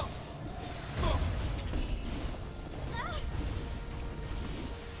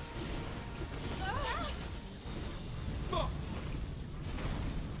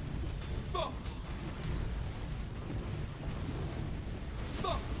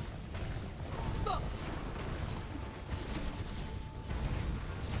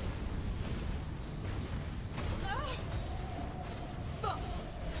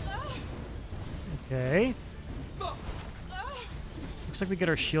 Looks like we get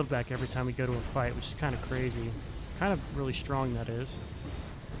our shield back every time we go to a fight, which is kind of crazy. Kind of really strong, that is.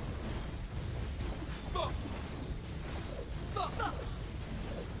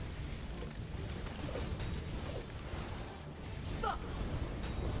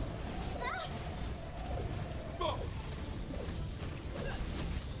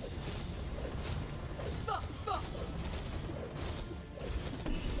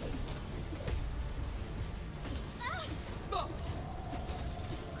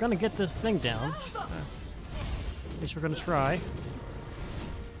 We're gonna get this thing down. At least we're gonna try.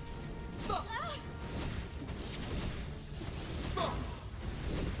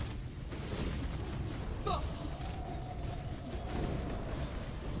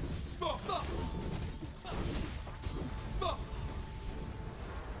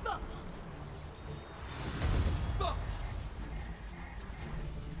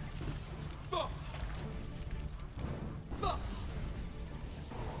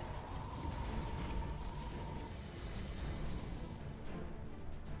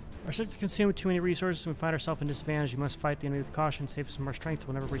 Our sets consume too many resources and we find ourselves in disadvantage. You must fight the enemy with caution, save some of our strength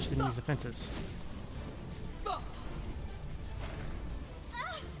will never reach the enemy's defenses. We're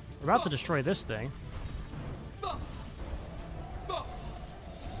about to destroy this thing.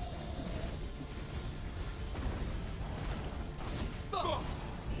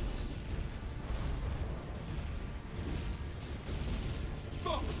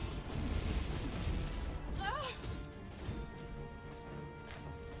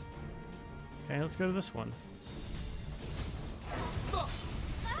 Okay, let's go to this one.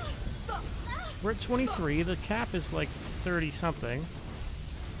 We're at 23. The cap is like 30 something.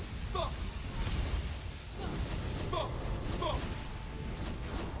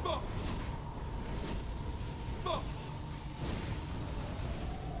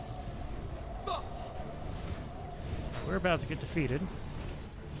 We're about to get defeated.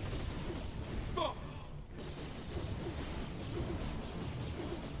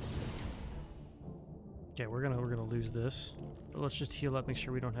 Okay, we're gonna lose this. But let's just heal up, make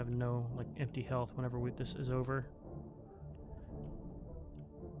sure we don't have no like empty health whenever this is over.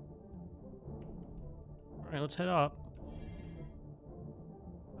 All right, let's head up.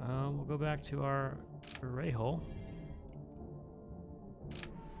 We'll go back to our array hole.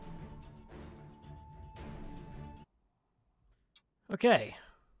 Okay,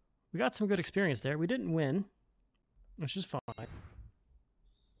 we got some good experience there. We didn't win, which is fine.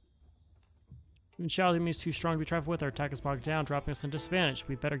 Mentality enemy is too strong to be trifled with. Our attack is bogged down, dropping us in disadvantage.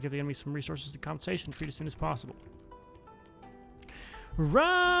 We better give the enemy some resources and compensation and treat as soon as possible.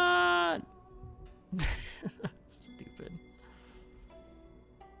 Run! Stupid.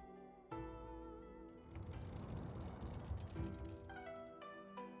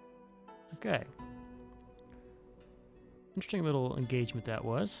 Okay. Interesting little engagement that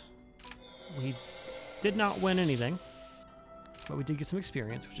was. We did not win anything, but we did get some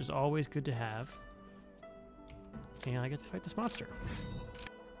experience, which is always good to have. And I get to fight this monster.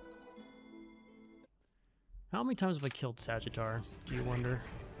 How many times have I killed Sagittar, do you wonder?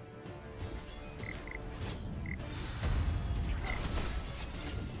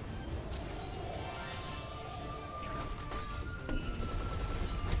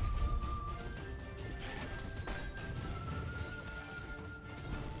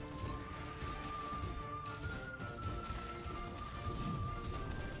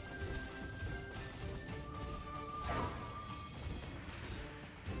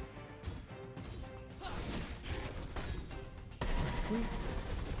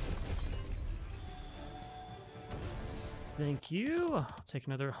 Thank you. I'll take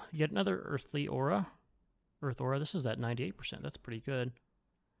yet another earthly aura. Earth aura. This is at 98%. That's pretty good.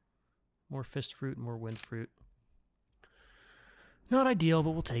 More fist fruit, more wind fruit. Not ideal,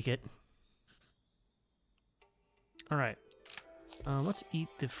 but we'll take it. All right. Let's eat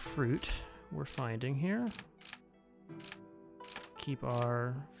the fruit we're finding here. Keep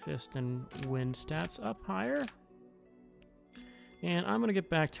our fist and wind stats up higher. And I'm going to get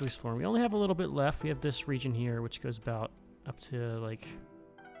back to exploring. We only have a little bit left. We have this region here, which goes about up to, like,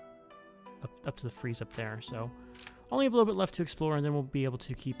 up to the freeze up there. So, only have a little bit left to explore, and then we'll be able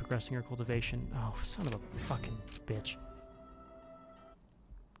to keep progressing our cultivation. Oh, son of a fucking bitch.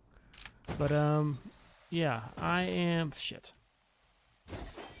 But, yeah, I am... Shit.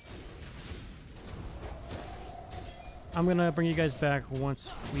 I'm going to bring you guys back once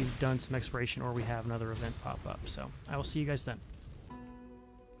we've done some exploration or we have another event pop up. So, I will see you guys then.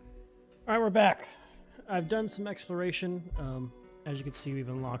 Alright, we're back. I've done some exploration. As you can see, we've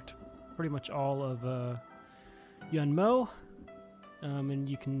unlocked pretty much all of Yunmo. And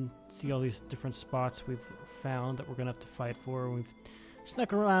you can see all these different spots we've found that we're going to have to fight for. We've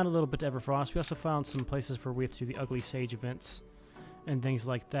Snuck around a little bit to Everfrost. We also found some places where we have to do the Ugly Sage events and things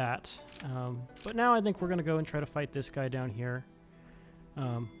like that. But now I think we're going to go and try to fight this guy down here.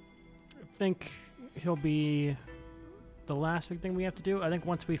 I think he'll be the last big thing we have to do. I think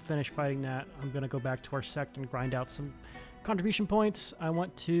once we finish fighting that, I'm going to go back to our sect and grind out some contribution points. I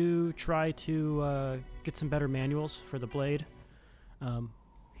want to try to get some better manuals for the blade.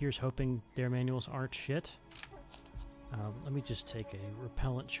 Here's hoping their manuals aren't shit. Let me just take a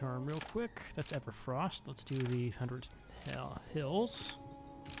repellent charm real quick. That's Everfrost. Let's do the 100 hills.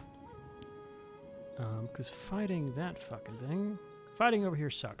 Because fighting that fucking thing... Fighting over here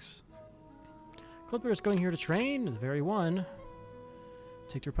sucks. Clipper is going here to train, the very one.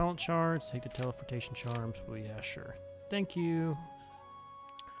 Take the repellent charms, take the teleportation charms. Well, yeah, sure. Thank you.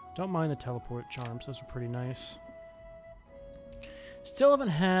 Don't mind the teleport charms, those are pretty nice. Still haven't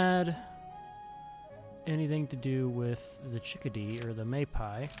had anything to do with the chickadee or the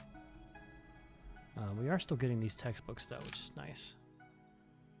maypie. We are still getting these textbooks though, which is nice.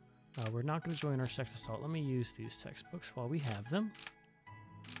 We're not going to join our sex assault. Let me use these textbooks while we have them.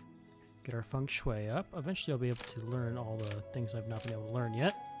 Get our feng shui up. Eventually I'll be able to learn all the things I've not been able to learn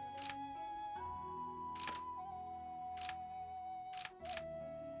yet.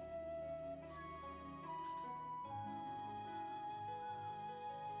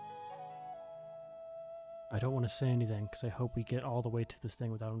 I don't want to say anything because I hope we get all the way to this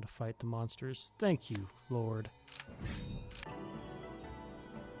thing without him to fight the monsters. Thank you, Lord.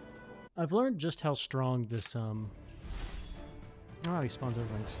 I've learned just how strong this, oh, he spawns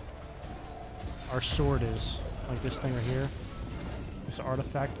everything. Our sword is. Like this thing right here. This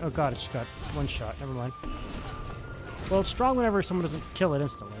artifact. Oh god, it just got one shot. Never mind. Well, it's strong whenever someone doesn't kill it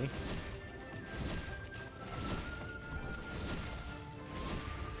instantly.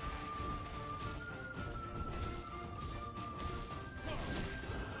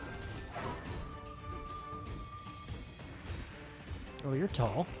 Oh, you're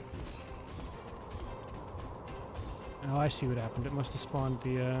tall. Oh, I see what happened. It must have spawned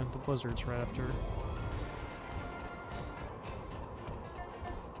the blizzards right after.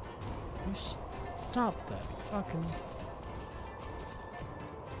 You stop that fucking...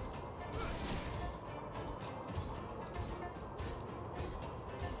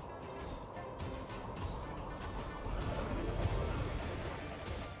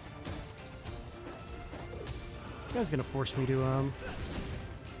 This guy's gonna force me to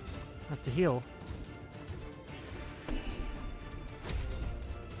have to heal.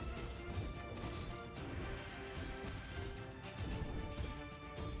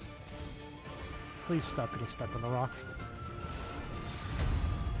 Please stop getting stuck on the rock.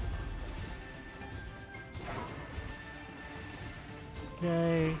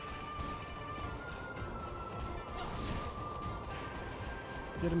 Okay.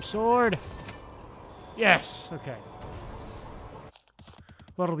 Get him sword! Yes! Okay.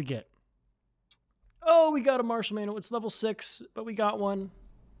 What'll we get? Oh, we got a martial manual. It's level 6, but we got one.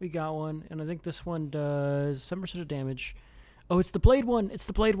 We got one. And I think this one does 7% of damage. Oh, it's the blade one. It's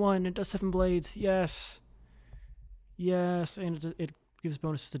the blade one. It does 7 blades. Yes. Yes, and it gives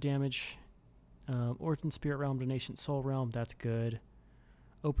bonuses to damage. Orton, Spirit Realm, Donation, Soul Realm. That's good.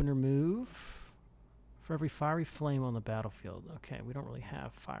 Open or move. For every fiery flame on the battlefield. Okay, we don't really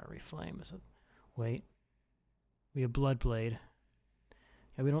have fiery flame. Is it? Wait. We have Blood Blade.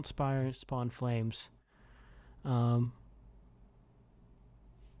 Yeah, we don't spawn flames. But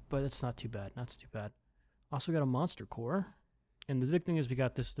it's not too bad. Not too bad. Also got a monster core. And the big thing is we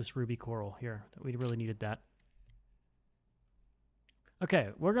got this ruby coral here. That we really needed that. Okay,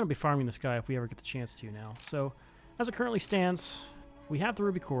 we're going to be farming this guy if we ever get the chance to now. So, as it currently stands, we have the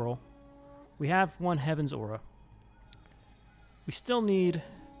ruby coral. We have 1 Heaven's Aura. We still need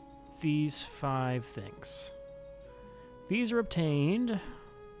these 5 things. These are obtained.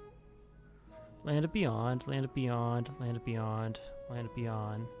 Land of Beyond, Land of Beyond, Land of Beyond, Land of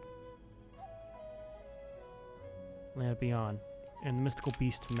Beyond. Land of Beyond. And the Mythical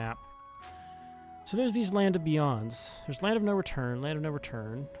Beast map. So there's these Land of Beyonds. There's Land of No Return, Land of No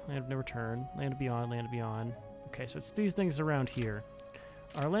Return, Land of No Return, Land of Beyond, Land of Beyond. Okay, so it's these things around here.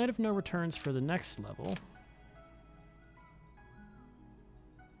 Our Land of No Returns for the next level.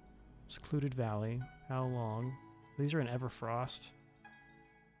 Secluded Valley. How long? These are in Everfrost.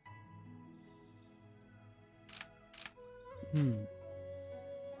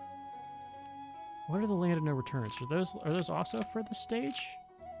 What are the Land of No Returns? Are those also for this stage?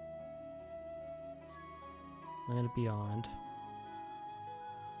 Land of Beyond.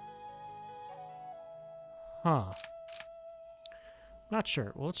 Huh. Not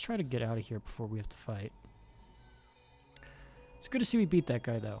sure. Well, let's try to get out of here before we have to fight. It's good to see we beat that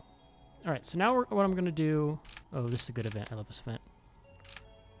guy, though. All right, so now what I'm going to do... Oh, this is a good event. I love this event.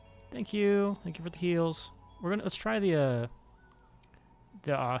 Thank you. Thank you for the heals. Let's try the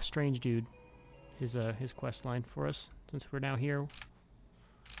strange dude. His quest line for us, since we're now here.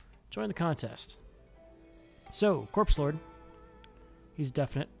 Join the contest. So, Corpse Lord. He's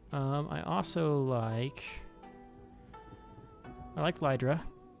definite. I also like... I like Lydra.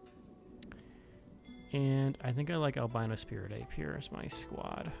 And I think I like Albino Spirit Ape here as my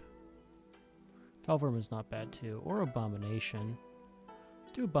squad. Felworm is not bad too. Or Abomination.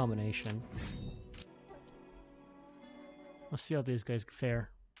 Let's do Abomination. Let's see how these guys fare.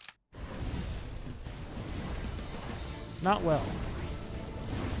 Not well.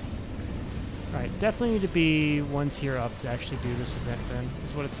 Alright, definitely need to be one tier up to actually do this event then,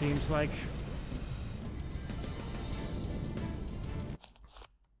 is what it seems like.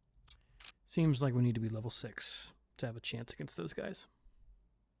 Seems like we need to be level 6 to have a chance against those guys.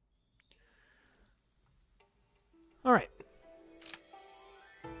 Alright.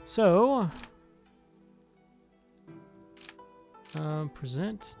 So...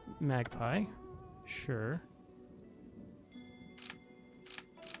 present Magpie. Sure.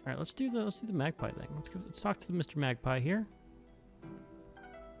 Alright, let's do the Magpie thing. Let's talk to the Mr. Magpie here.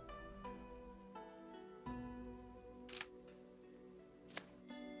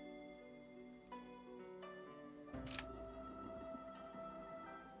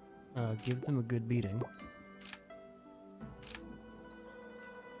 Give them a good beating.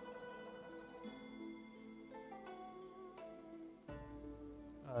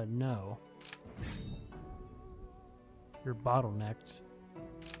 No. You're bottlenecked.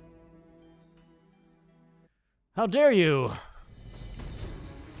 How dare you!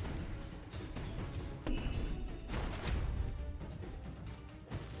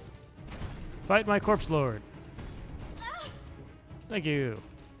 Fight my Corpse Lord. Thank you.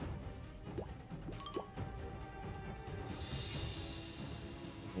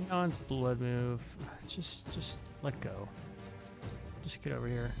 Leon's blood move. Just let go. Just get over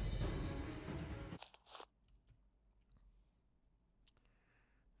here.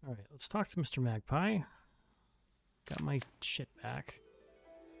 Alright, let's talk to Mr. Magpie. Got my shit back.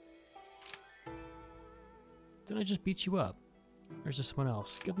 Didn't I just beat you up? Or is this someone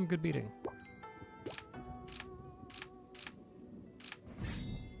else? Give them a good beating.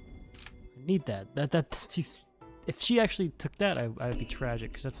 I need that. If she actually took that, I would be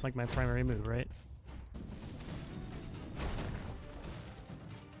tragic, because that's like my primary move, right?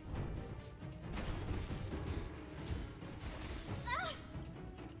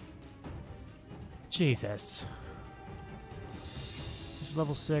 Jesus. This is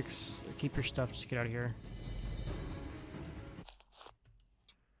level 6. Keep your stuff, just get out of here.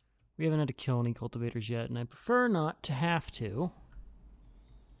 We haven't had to kill any cultivators yet, and I prefer not to have to.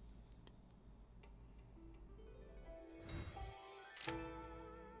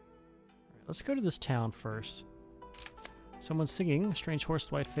 Let's go to this town first. Someone's singing, Strange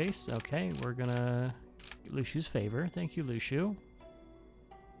Horse, White Face. Okay, we're gonna get Lushu's favor. Thank you, Lushu.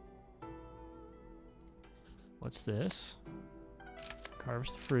 What's this?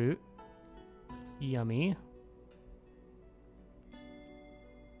 Harvest the fruit. Yummy.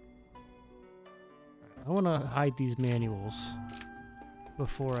 I want to hide these manuals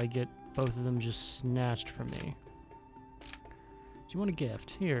before I get both of them just snatched from me. Do you want a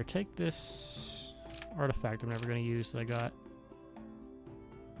gift? Here, take this artifact I'm never going to use that I got.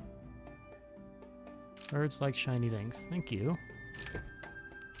 Birds like shiny things. Thank you.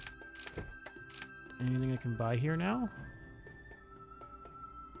 Anything I can buy here now?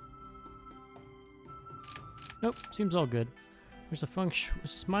 Nope, seems all good. There's a feng shui.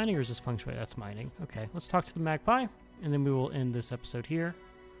 Is this mining or is this feng shui? That's mining. Okay, let's talk to the magpie, and then we will end this episode here.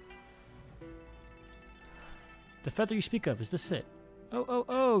 The feather you speak of, is this it?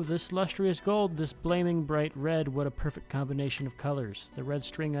 Oh, this lustrous gold, this blaming bright red, what a perfect combination of colors. The red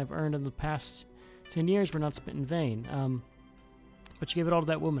string I've earned in the past 10 years were not spent in vain. But you gave it all to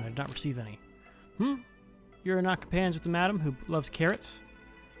that woman. I did not receive any. You're not companions with the madam who loves carrots?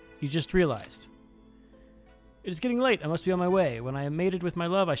 You just realized. It is getting late. I must be on my way. When I am mated with my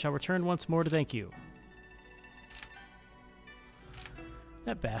love, I shall return once more to thank you.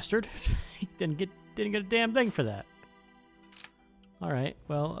 That bastard. He didn't get a damn thing for that. Alright,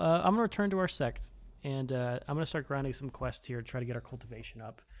 well, I'm going to return to our sect, and I'm going to start grinding some quests here to try to get our cultivation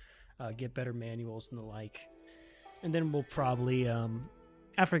up, get better manuals and the like. And then we'll probably,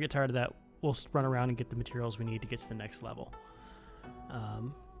 after I get tired of that, we'll run around and get the materials we need to get to the next level.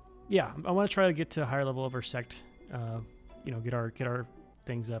 Yeah, I want to try to get to a higher level of our sect, you know, get our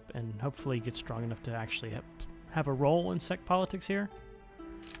things up, and hopefully get strong enough to actually have a role in sect politics here.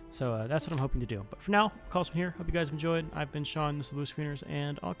 So that's what I'm hoping to do. But for now, I'll call some here. Hope you guys have enjoyed. I've been Sean, this is the Blue Screeners,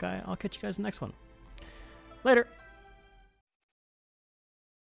 and I'll catch you guys in the next one. Later!